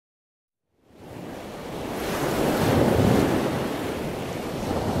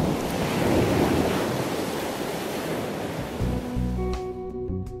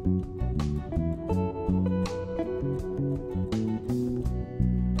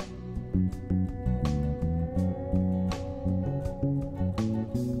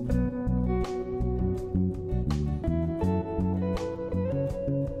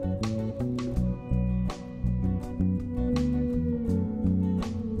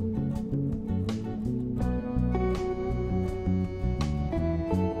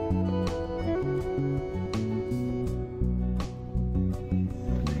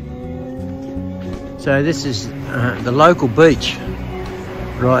So this is the local beach,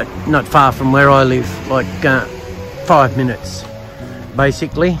 right, not far from where I live, like 5 minutes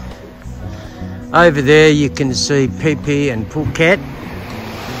basically. Over there you can see Phi Phi and Phuket.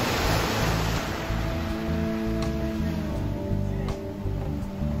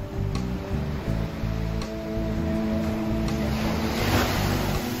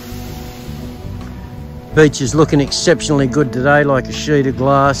 Beach is looking exceptionally good today, like a sheet of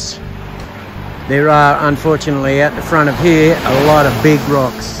glass. There are, unfortunately, out the front of here, a lot of big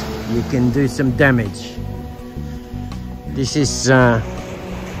rocks. You can do some damage. This is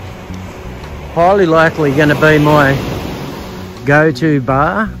highly likely going to be my go-to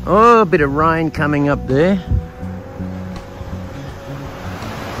bar. Oh, a bit of rain coming up there.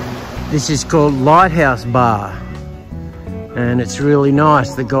 This is called Lighthouse Bar. And it's really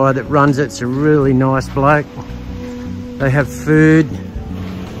nice. The guy that runs it's a really nice bloke. They have food,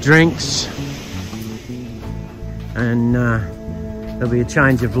 drinks, and there'll be a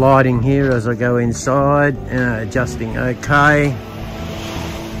change of lighting here as I go inside, adjusting okay.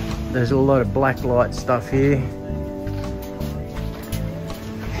 There's a lot of black light stuff here.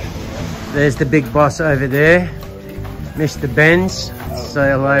 There's the big boss over there, Mr. Benz. Say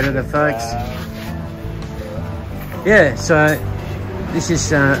hello to the folks. Yeah, so this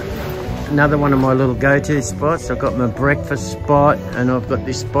is another one of my little go-to spots. I've got my breakfast spot, and I've got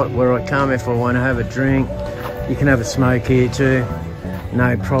this spot where I come if I want to have a drink. You can have a smoke here too,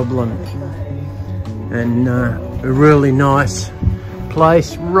 no problem. And a really nice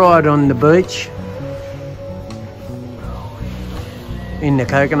place right on the beach, in the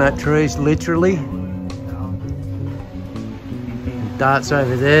coconut trees, literally. Darts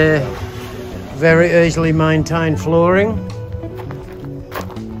over there. Very easily maintained flooring,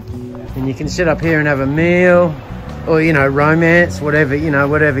 and you can sit up here and have a meal, or romance, whatever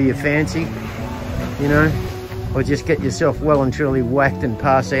whatever you fancy, or just get yourself well and truly whacked and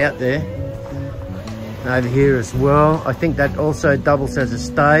pass out there. Over here as well, I think that also doubles as a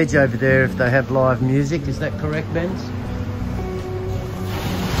stage over there if they have live music. Is that correct, Benz?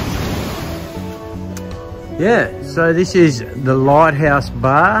 Yeah, so this is the Lighthouse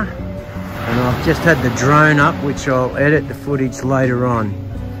Bar. And I've just had the drone up, which I'll edit the footage later on.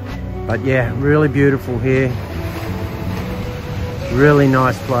 But yeah, really beautiful here. Really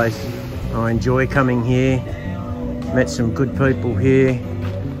nice place. I enjoy coming here. Met some good people here.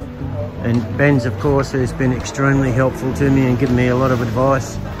 And Ben's, of course, has been extremely helpful to me and given me a lot of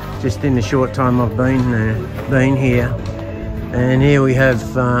advice just in the short time I've been here. And here we have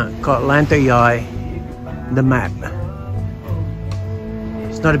Kho Lanta, the map.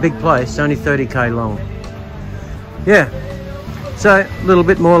 Not a big place, only 30k long. Yeah, so a little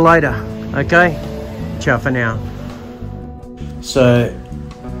bit more later, okay? Ciao for now. So,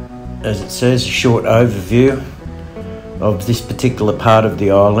 as it says, a short overview of this particular part of the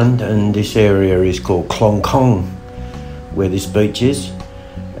island, and this area is called Klong Khong, where this beach is.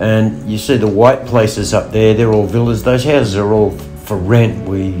 And you see the white places up there, they're all villas. Those houses are all for rent.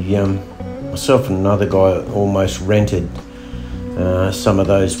 Myself and another guy almost rented some of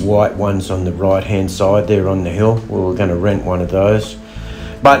those white ones on the right hand side there on the hill. We were going to rent one of those,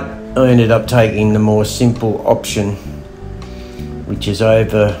 but I ended up taking the more simple option, which is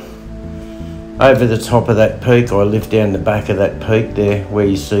over the top of that peak. I live down the back of that peak there where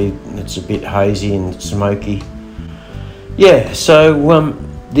you see it's a bit hazy and smoky. Yeah, so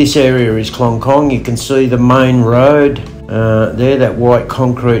this area is Klong Khong. You can see the main road there, that white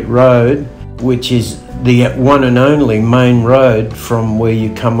concrete road, which is the one and only main road from where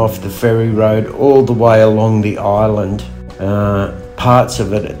you come off the ferry road all the way along the island. Parts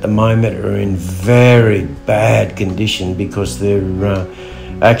of it at the moment are in very bad condition because they're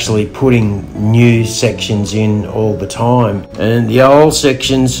actually putting new sections in all the time, and the old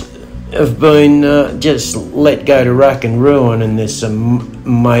sections have been just let go to rack and ruin, and there's some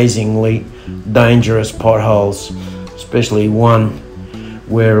amazingly dangerous potholes, especially one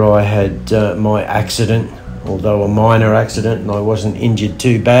where I had my accident, although a minor accident, and I wasn't injured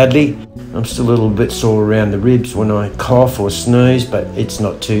too badly. I'm still a little bit sore around the ribs when I cough or sneeze, but it's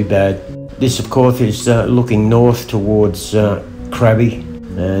not too bad. This, of course, is looking north towards Krabi,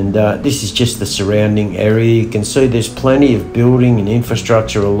 and this is just the surrounding area. You can see there's plenty of building and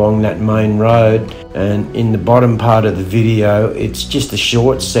infrastructure along that main road, and in the bottom part of the video, it's just a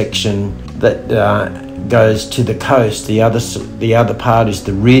short section that goes to the coast. The other part is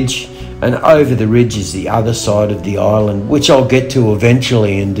the ridge, and over the ridge is the other side of the island, which I'll get to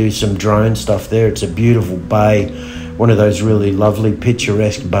eventually and do some drone stuff there. It's a beautiful bay one of those really lovely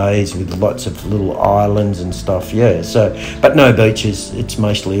picturesque bays with lots of little islands and stuff. Yeah, so, but no beaches. It's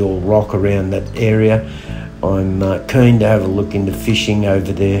mostly all rock around that area. I'm keen to have a look into fishing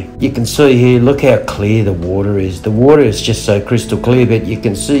over there. You can see here, look how clear the water is. The water is just so crystal clear, but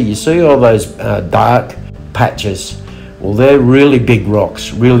you see all those dark patches. Well, they're really big rocks.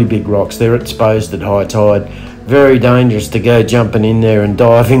 They're exposed at high tide. Very dangerous to go jumping in there and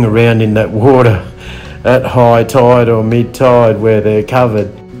diving around in that water at high tide or mid tide where they're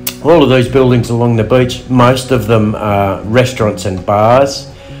covered. All of these buildings along the beach, most of them are restaurants and bars.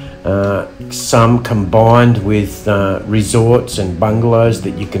 Some combined with resorts and bungalows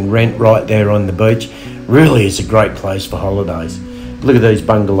that you can rent right there on the beach. Really is a great place for holidays. Look at these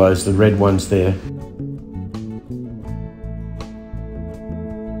bungalows, the red ones there.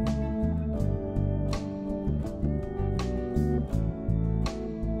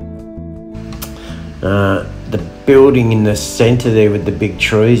 The building in the centre there with the big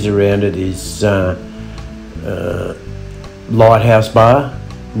trees around it is Lighthouse Bar.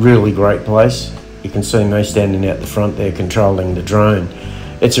 Really great place. You can see me standing out the front there controlling the drone.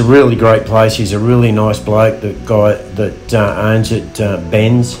 It's a really great place. He's a really nice bloke. The guy that owns it,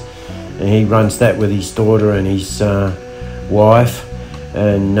 Ben's, and he runs that with his daughter and his wife.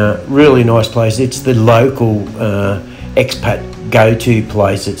 And really nice place. It's the local expat go-to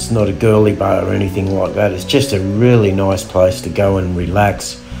place. It's not a girly bar or anything like that. It's just a really nice place to go and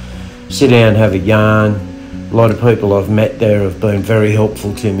relax, sit down, have a yarn. A lot of people I've met there have been very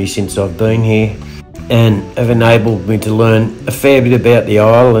helpful to me since I've been here and have enabled me to learn a fair bit about the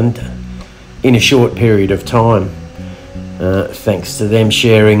island in a short period of time, thanks to them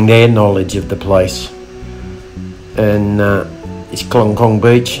sharing their knowledge of the place. And it's Klong Khong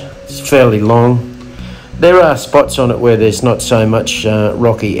Beach. It's fairly long. There are spots on it where there's not so much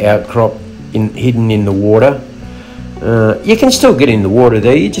rocky outcrop hidden in the water. You can still get in the water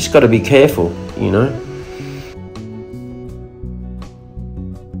there, you just got to be careful, you know.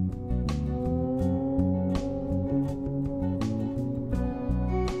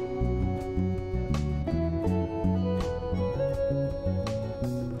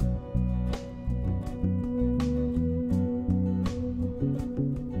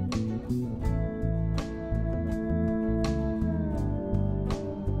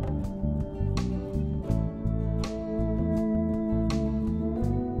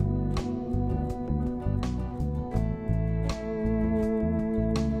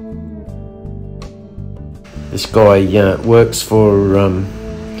 This guy works for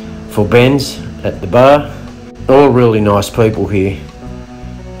Ben's at the bar. All really nice people here,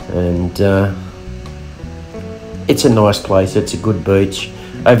 and it's a nice place. It's a good beach.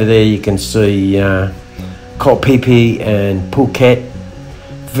 Over there you can see Krabi and Phuket.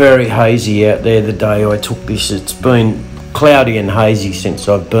 Very hazy out there the day I took this. It's been cloudy and hazy since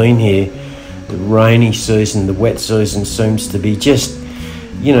I've been here. The rainy season, the wet season seems to be just,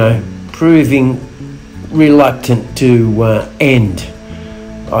 you know, proving reluctant to end.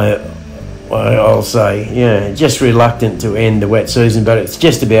 I'll say, yeah, just reluctant to end the wet season, but it's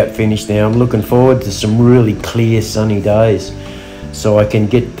just about finished now. I'm looking forward to some really clear sunny days so I can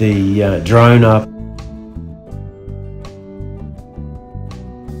get the drone up